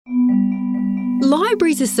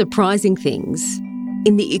Libraries are surprising things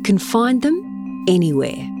in that you can find them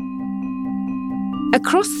anywhere.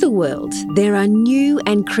 Across the world, there are new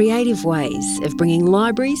and creative ways of bringing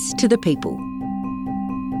libraries to the people.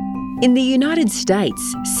 In the United States,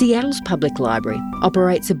 Seattle's Public Library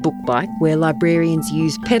operates a book bike where librarians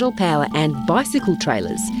use pedal power and bicycle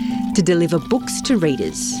trailers to deliver books to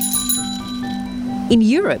readers. In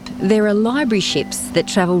Europe, there are library ships that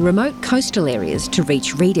travel remote coastal areas to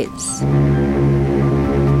reach readers.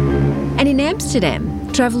 And in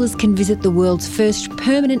Amsterdam, travellers can visit the world's first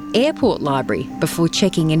permanent airport library before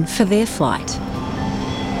checking in for their flight.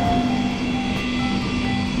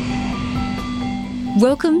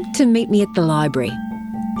 Welcome to Meet Me at the Library.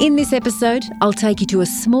 In this episode, I'll take you to a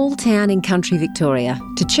small town in country Victoria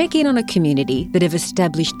to check in on a community that have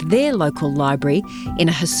established their local library in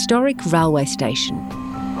a historic railway station.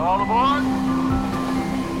 All aboard!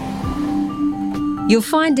 You'll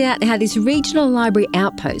find out how this regional library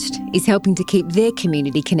outpost is helping to keep their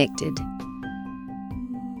community connected.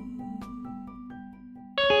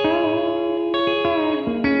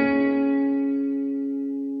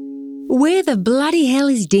 Where the bloody hell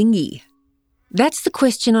is Dingy? That's the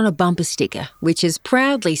question on a bumper sticker, which is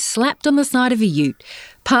proudly slapped on the side of a ute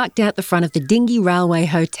parked out the front of the Dingy Railway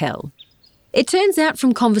Hotel. It turns out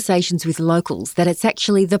from conversations with locals that it's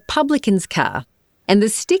actually the publican's car, and the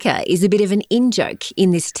sticker is a bit of an in-joke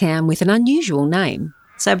in this town with an unusual name.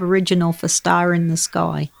 It's Aboriginal for Star in the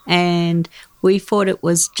Sky, and we thought it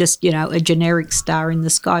was just, a generic star in the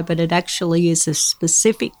sky, but it actually is a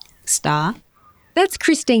specific star. That's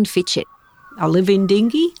Christine Fitchett. I live in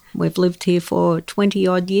Dingy. We've lived here for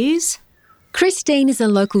 20-odd years. Christine is a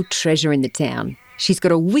local treasure in the town. She's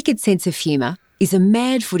got a wicked sense of humour, is a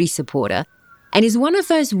mad footy supporter, and is one of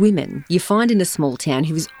those women you find in a small town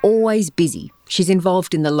who is always busy. She's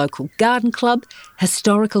involved in the local garden club,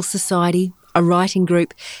 historical society, a writing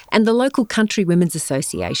group, and the local Country Women's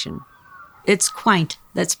Association. It's quaint.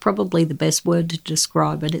 That's probably the best word to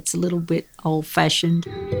describe it. It's a little bit old-fashioned.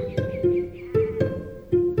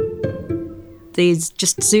 There's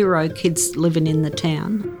just 0 kids living in the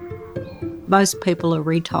town. Most people are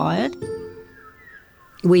retired.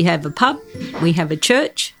 We have a pub, we have a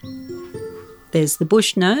church, there's the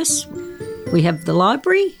bush nurse, we have the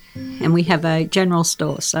library, and we have a general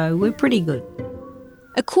store, so we're pretty good.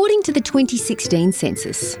 According to the 2016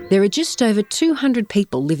 census, there are just over 200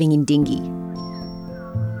 people living in Dingy.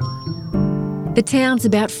 The town's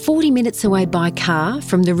about 40 minutes away by car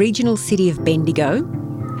from the regional city of Bendigo.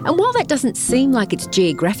 And while that doesn't seem like it's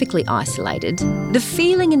geographically isolated, the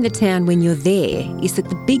feeling in the town when you're there is that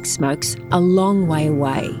the big smoke's a long way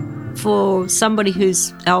away. For somebody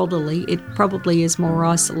who's elderly, it probably is more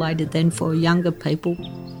isolated than for younger people.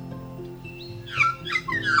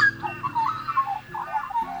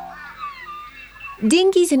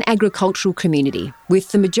 Dingy's an agricultural community,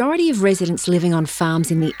 with the majority of residents living on farms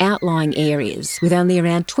in the outlying areas, with only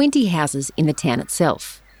around 20 houses in the town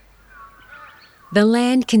itself. The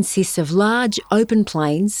land consists of large open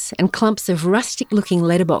plains and clumps of rustic-looking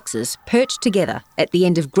letterboxes perched together at the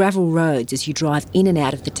end of gravel roads as you drive in and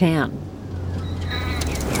out of the town.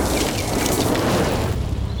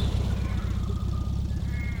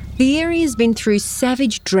 The area's been through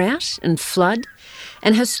savage drought and flood,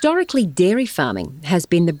 and historically dairy farming has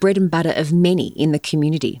been the bread and butter of many in the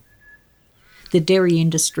community. The dairy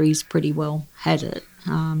industry's pretty well had it.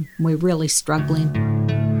 We're really struggling.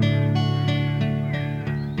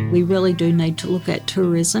 We really do need to look at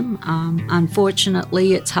tourism.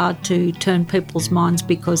 Unfortunately, it's hard to turn people's minds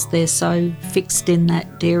because they're so fixed in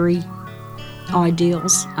that dairy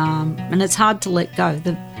ideals, and it's hard to let go.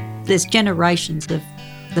 There's generations of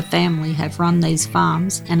the family have run these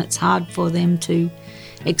farms, and it's hard for them to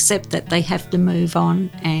accept that they have to move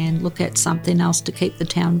on and look at something else to keep the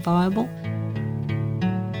town viable.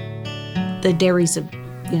 The dairies are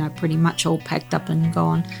pretty much all packed up and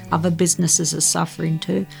gone. Other businesses are suffering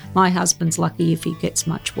too. My husband's lucky if he gets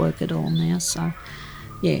much work at all now, so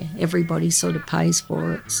everybody sort of pays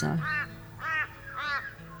for it. So,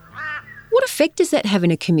 what effect does that have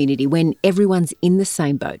in a community when everyone's in the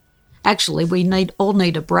same boat? Actually, we all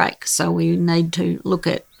need a break, so we need to look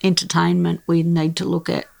at entertainment. We need to look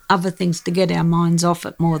at other things to get our minds off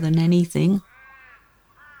it more than anything.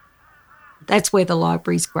 That's where the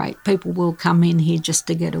library's great. People will come in here just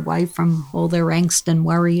to get away from all their angst and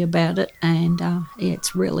worry about it, and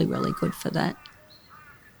it's really, really good for that.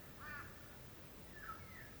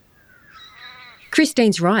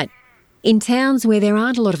 Christine's right. In towns where there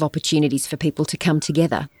aren't a lot of opportunities for people to come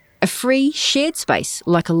together, a free, shared space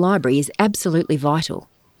like a library is absolutely vital.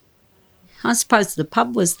 I suppose the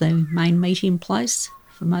pub was the main meeting place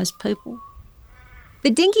for most people. The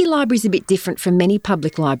Dingie Library is a bit different from many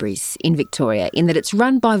public libraries in Victoria in that it's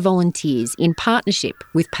run by volunteers in partnership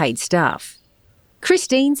with paid staff.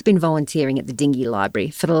 Christine's been volunteering at the Dingie Library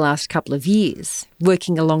for the last couple of years,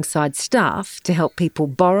 working alongside staff to help people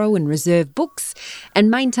borrow and reserve books and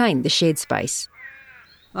maintain the shared space.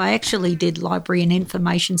 I actually did library and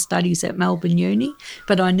information studies at Melbourne Uni,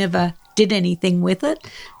 but I never did anything with it.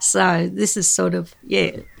 So this is sort of,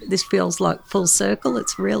 this feels like full circle.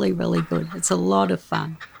 It's really, really good. It's a lot of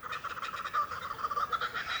fun.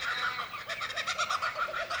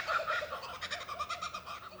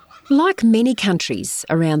 Like many countries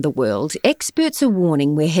around the world, experts are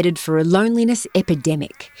warning we're headed for a loneliness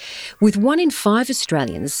epidemic, with 1 in 5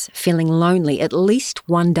 Australians feeling lonely at least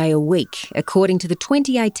one day a week, according to the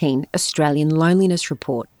 2018 Australian Loneliness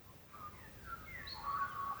Report.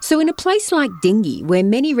 So in a place like Dingie, where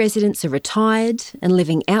many residents are retired and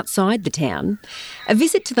living outside the town, a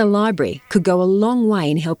visit to the library could go a long way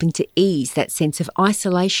in helping to ease that sense of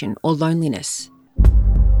isolation or loneliness.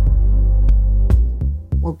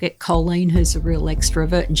 We'll get Colleen, who's a real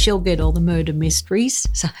extrovert, and she'll get all the murder mysteries.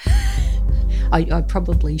 So I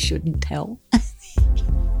probably shouldn't tell.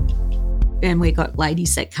 And we've got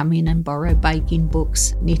ladies that come in and borrow baking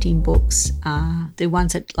books, knitting books, the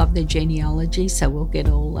ones that love their genealogy, so we'll get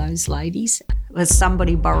all those ladies.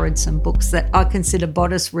 Somebody borrowed some books that I consider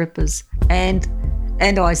bodice rippers, and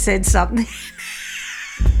I said something.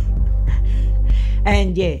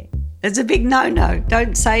 And it's a big no-no.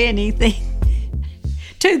 Don't say anything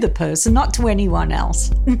to the person, not to anyone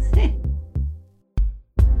else.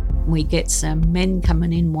 We get some men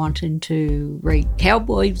coming in wanting to read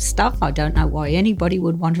cowboy stuff. I don't know why anybody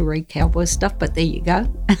would want to read cowboy stuff, but there you go.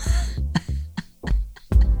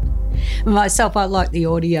 Myself, I like the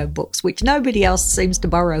audio books, which nobody else seems to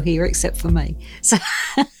borrow here except for me. So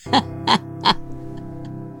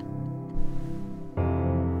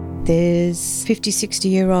there's 50,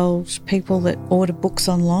 60-year-old people that order books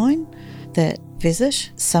online that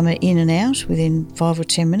visit. Some are in and out within 5 or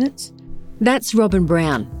 10 minutes. That's Robin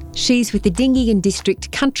Brown. She's with the Dingie and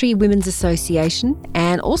District Country Women's Association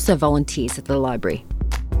and also volunteers at the library.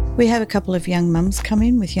 We have a couple of young mums come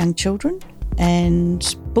in with young children,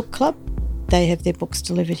 and book club. They have their books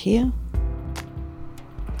delivered here.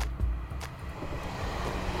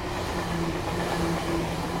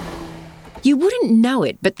 You wouldn't know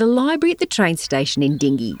it, but the library at the train station in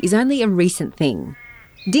Dingie is only a recent thing.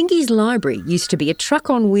 Dingie's library used to be a truck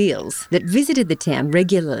on wheels that visited the town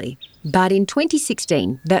regularly, but in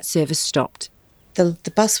 2016 that service stopped.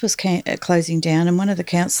 The bus was closing down, and one of the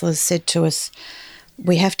councillors said to us,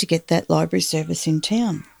 we have to get that library service in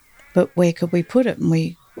town, but where could we put it? And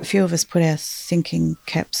a few of us put our thinking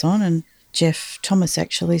caps on, and Jeff Thomas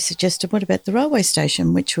actually suggested, what about the railway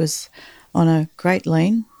station, which was on a great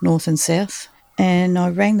lane, north and south. And I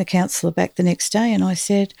rang the councillor back the next day and I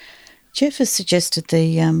said, Jeff has suggested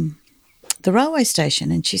the railway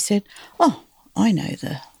station. And she said, oh, I know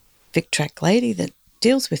the VicTrack lady that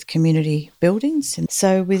deals with community buildings. And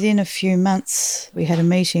so within a few months, we had a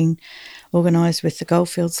meeting organised with the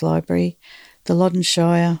Goldfields Library, the Loddon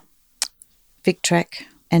Shire, VicTrack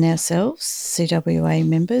and ourselves, CWA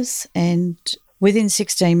members. And within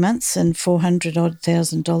 16 months and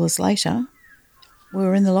 $400,000 later, we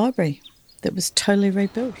were in the library that was totally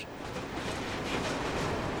rebuilt.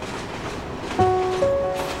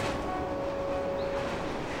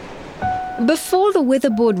 Before the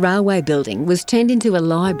Weatherboard Railway building was turned into a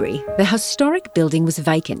library, the historic building was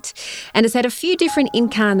vacant and has had a few different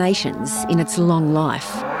incarnations in its long life.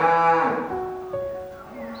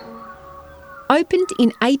 Opened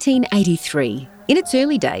in 1883, in its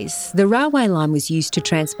early days, the railway line was used to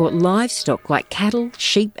transport livestock like cattle,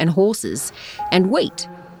 sheep and horses, and wheat.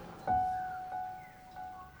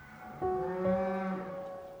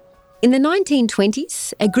 In the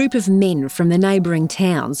 1920s, a group of men from the neighbouring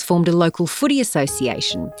towns formed a local footy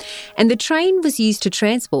association, and the train was used to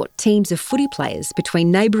transport teams of footy players between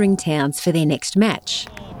neighbouring towns for their next match.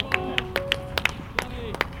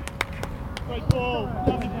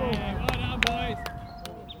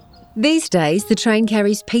 These days, the train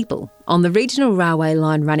carries people on the regional railway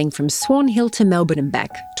line running from Swan Hill to Melbourne and back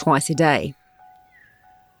twice a day.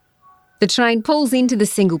 The train pulls into the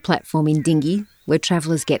single platform in Dingie, where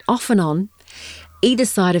travellers get off and on. Either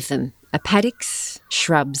side of them are paddocks,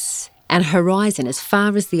 shrubs, and horizon as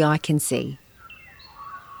far as the eye can see.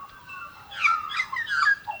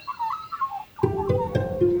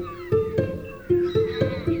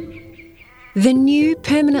 The new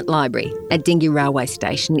permanent library at Dingy Railway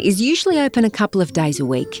Station is usually open a couple of days a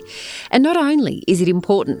week. And not only is it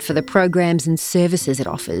important for the programs and services it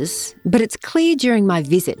offers, but it's clear during my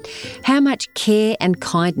visit how much care and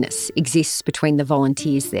kindness exists between the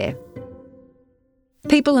volunteers there.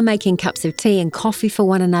 People are making cups of tea and coffee for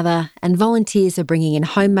one another, and volunteers are bringing in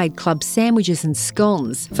homemade club sandwiches and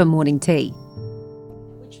scones for morning tea.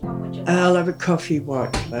 I'll have a coffee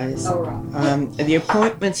white, please. All right. The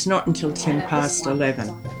appointment's not until 10 past 11.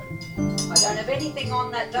 I don't have anything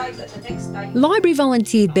on that day, but the next day... Library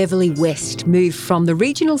volunteer Beverly West moved from the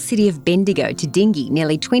regional city of Bendigo to Dingy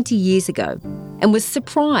nearly 20 years ago and was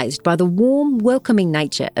surprised by the warm, welcoming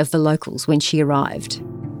nature of the locals when she arrived.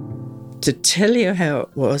 To tell you how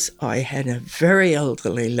it was, I had a very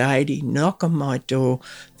elderly lady knock on my door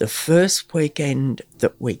the first weekend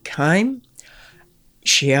that we came.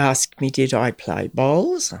 She asked me, did I play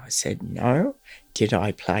bowls? I said no. Did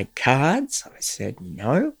I play cards? I said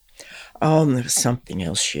no. Oh, and there was something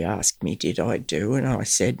else she asked me, did I do? And I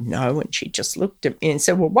said no. And she just looked at me and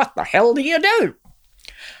said, well, what the hell do you do?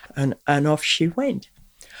 And off she went.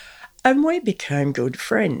 And we became good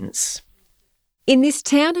friends. In this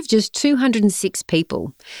town of just 206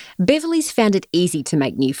 people, Beverly's found it easy to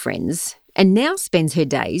make new friends and now spends her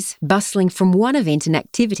days bustling from one event and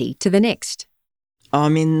activity to the next.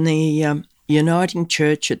 I'm in the Uniting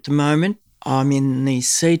Church at the moment. I'm in the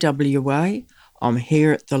CWA. I'm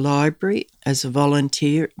here at the library as a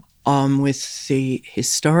volunteer. I'm with the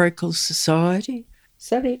Historical Society. Is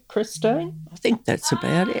that it, Christine? I think that's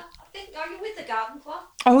about it. Are you with the Garden Club?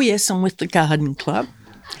 Oh, yes, I'm with the Garden Club.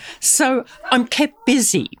 So I'm kept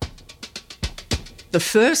busy. The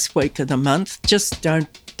first week of the month, just don't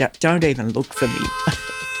even look for me.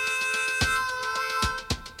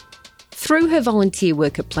 Through her volunteer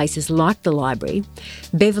work at places like the library,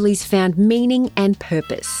 Beverly's found meaning and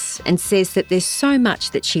purpose and says that there's so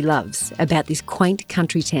much that she loves about this quaint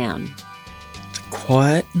country town. The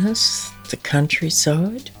quietness, the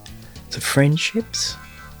countryside, the friendships,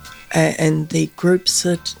 and the groups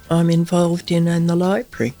that I'm involved in the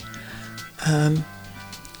library. I'm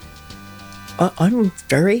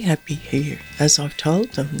very happy here. As I've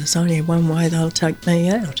told them, there's only one way they'll take me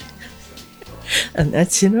out. And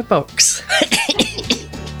that's in a box.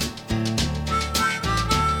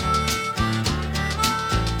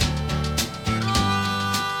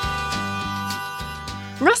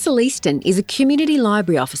 Russell Easton is a community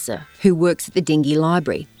library officer who works at the Dingy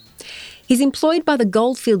Library. He's employed by the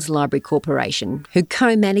Goldfields Library Corporation, who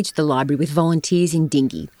co-manage the library with volunteers in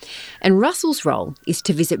Dingy. And Russell's role is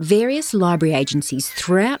to visit various library agencies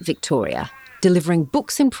throughout Victoria, delivering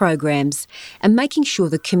books and programs and making sure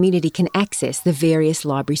the community can access the various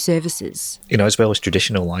library services. You know, as well as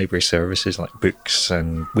traditional library services like books,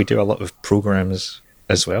 and we do a lot of programs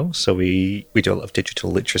as well. So we do a lot of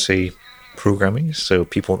digital literacy programming, so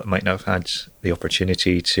people that might not have had the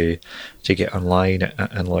opportunity to get online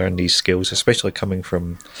and learn these skills, especially coming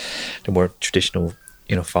from the more traditional,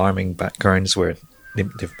 farming backgrounds where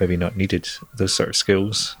they've maybe not needed those sort of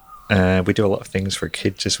skills. We do a lot of things for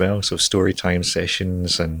kids as well, so story time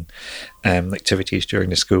sessions and activities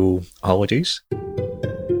during the school holidays.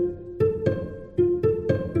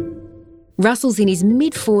 Russell's in his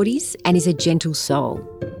mid-40s and is a gentle soul.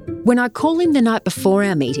 When I call him the night before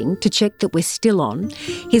our meeting to check that we're still on,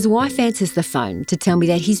 his wife answers the phone to tell me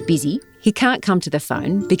that he's busy, he can't come to the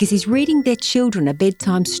phone because he's reading their children a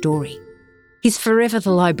bedtime story. He's forever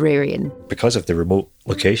the librarian. Because of the remote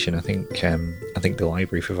location, I think the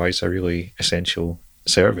library provides a really essential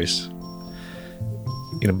service.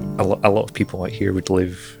 A lot of people out here would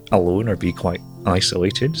live alone or be quite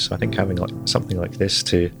isolated. So I think having something like this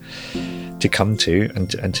to come to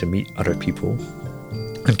and to meet other people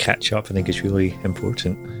and catch up, I think, is really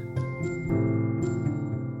important.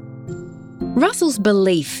 Russell's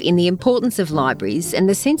belief in the importance of libraries and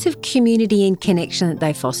the sense of community and connection that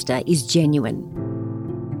they foster is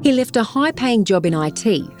genuine. He left a high-paying job in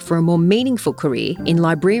IT for a more meaningful career in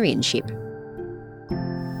librarianship.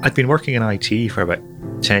 I'd been working in IT for about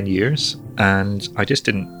 10 years and I just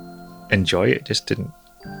didn't enjoy it.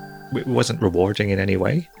 It wasn't rewarding in any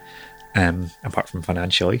way, apart from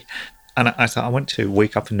financially. And I thought I want to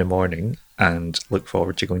wake up in the morning and look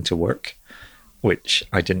forward to going to work, which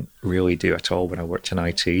I didn't really do at all when I worked in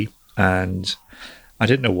IT. And I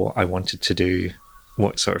didn't know what I wanted to do,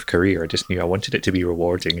 what sort of career. I just knew I wanted it to be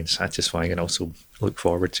rewarding and satisfying and also look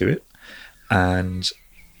forward to it. And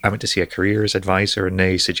I went to see a careers advisor and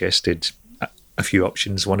they suggested a few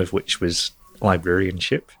options, one of which was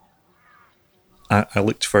librarianship. I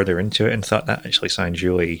looked further into it and thought that actually sounds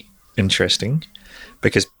really interesting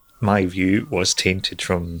because my view was tainted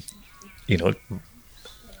from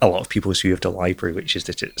a lot of people's view of the library, which is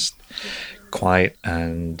that it's quiet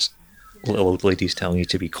and little old ladies telling you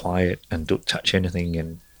to be quiet and don't touch anything,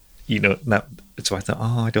 and that. So I thought,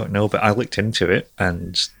 I don't know, but I looked into it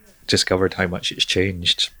and discovered how much it's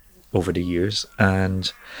changed over the years,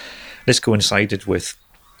 and this coincided with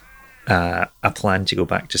a plan to go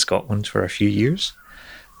back to Scotland for a few years.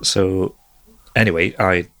 So anyway,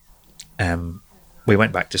 we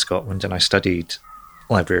went back to Scotland and I studied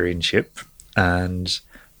librarianship, and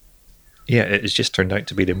it has just turned out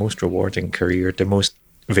to be the most rewarding career, the most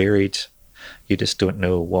varied. You just don't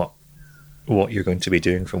know what you're going to be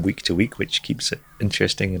doing from week to week, which keeps it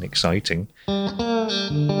interesting and exciting.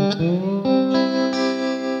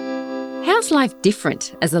 How's life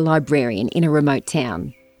different as a librarian in a remote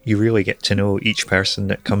town? You really get to know each person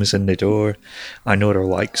that comes in the door. I know their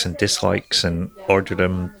likes and dislikes and order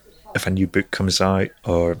them if a new book comes out,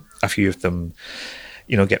 or a few of them,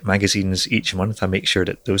 get magazines each month. I make sure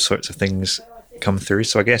that those sorts of things come through.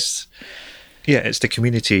 So I guess, it's the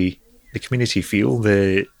community feel,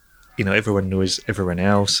 everyone knows everyone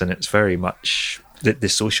else, and it's very much the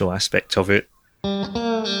social aspect of it.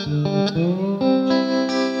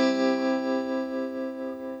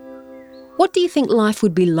 What do you think life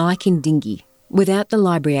would be like in Dingie without the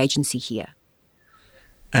library agency here?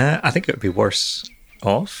 I think it would be worse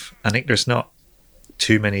off. I think there's not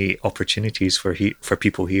too many opportunities for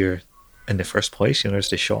people here in the first place. There's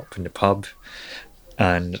the shop and the pub,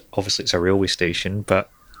 and obviously it's a railway station. But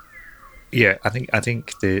I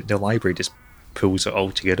think the library just pulls it all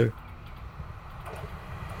together.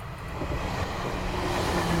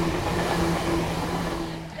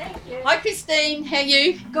 Hi Christine, how are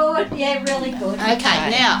you? Good, yeah, really good. Okay,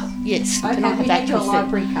 now, yes. Okay, can I we back need your with it?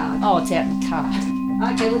 library card. Oh, it's out in the car.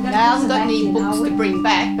 Okay, we've got I haven't got any books to bring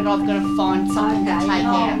back, but I've got to find something to take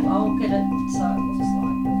out. I'll get it so it looks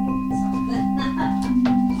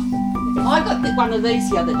like I got one of these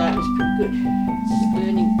the other day, it was pretty good.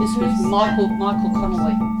 Burning. This was Michael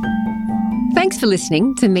Connolly. Thanks for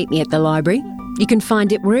listening to Meet Me at the Library. You can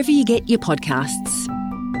find it wherever you get your podcasts.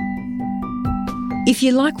 If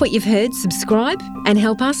you like what you've heard, subscribe and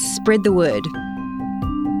help us spread the word.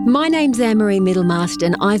 My name's Anne-Marie Middlemast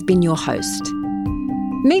and I've been your host.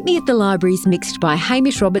 Meet Me at the Library is mixed by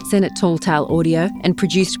Hamish Robertson at Tall Tale Audio and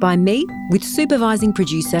produced by me with supervising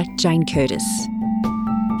producer Jane Curtis.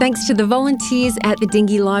 Thanks to the volunteers at the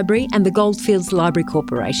Dingie Library and the Goldfields Library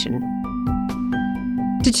Corporation.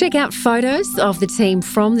 To check out photos of the team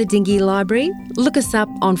from the Dingie Library, look us up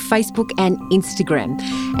on Facebook and Instagram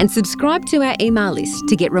and subscribe to our email list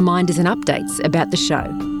to get reminders and updates about the show.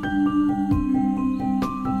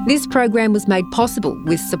 This program was made possible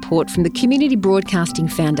with support from the Community Broadcasting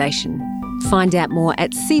Foundation. Find out more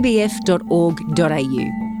at cbf.org.au.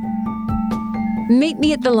 Meet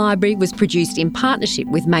Me at the Library was produced in partnership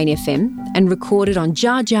with Main FM and recorded on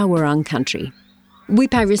Dja Dja Wurrung country. We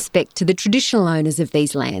pay respect to the traditional owners of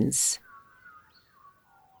these lands.